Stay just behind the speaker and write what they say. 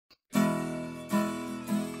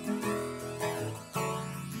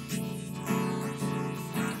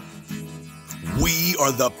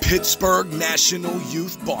are the Pittsburgh National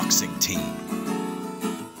Youth Boxing Team.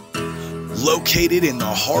 Located in the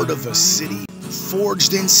heart of a city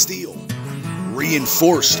forged in steel,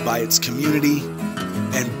 reinforced by its community,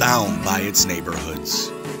 and bound by its neighborhoods.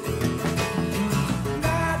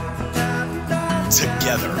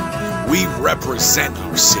 Together, we represent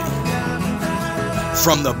our city.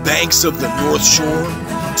 From the banks of the North Shore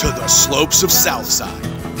to the slopes of Southside.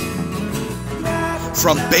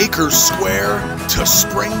 From Baker Square to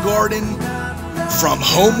Spring Garden, from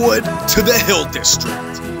Homewood to the Hill District.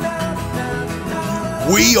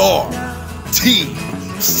 We are Team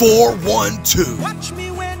 412. Watch me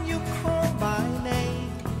when you call my name.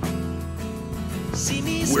 See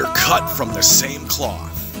me We're smile, cut from the same cloth.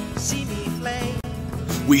 see me flame.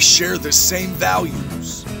 We share the same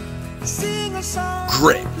values. Sing a song,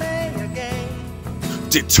 Grit. play a game.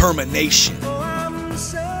 Determination, Oh, I'm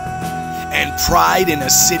so and pride in a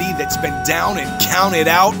city that's been down and counted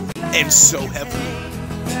out and so heavily.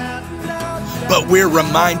 But we're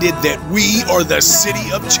reminded that we are the city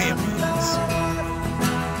of champions.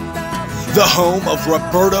 The home of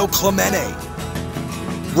Roberto Clemente,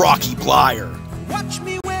 Rocky Blyer, watch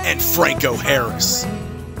me when and Franco Harris.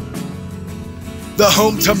 The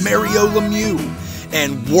home to Mario Lemieux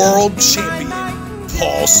and world champion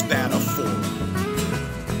Paul Spadafore.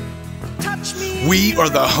 touch me. We are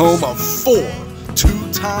the home of 4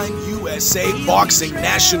 two-time USA boxing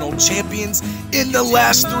national champions in the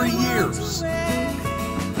last 3 years.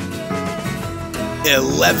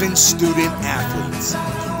 11 student athletes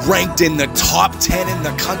ranked in the top 10 in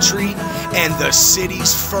the country and the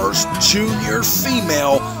city's first junior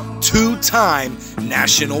female two-time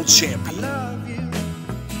national champion.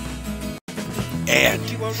 And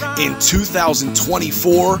in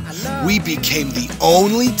 2024, we became the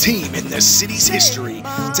only team in the city's history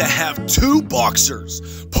to have 2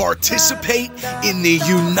 boxers participate in the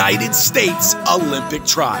United States Olympic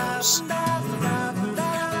trials.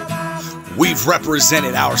 We've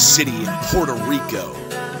represented our city in Puerto Rico,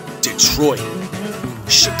 Detroit,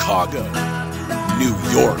 Chicago, New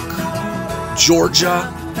York,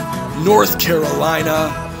 Georgia, North Carolina,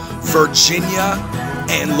 Virginia,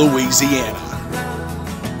 and Louisiana.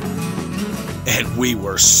 And we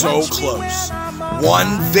were so close,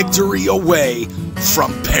 1 victory away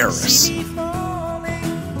from Paris.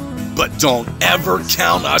 But don't ever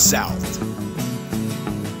count us out.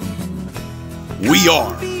 We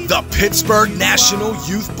are the Pittsburgh National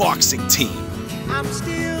Youth Boxing Team. I'm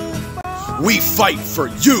still We fight for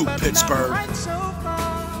you, Pittsburgh. right so far.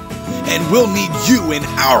 And we'll need you in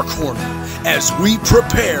our corner as we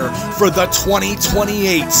prepare for the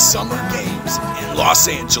 2028 Summer Games in Los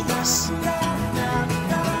Angeles.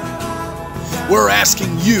 We're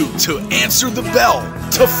asking you to answer the bell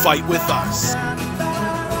to fight with us.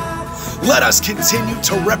 Let us continue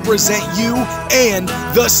to represent you and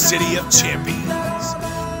the City of Champions.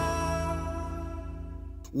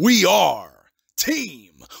 We are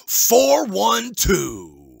Team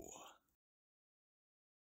 412.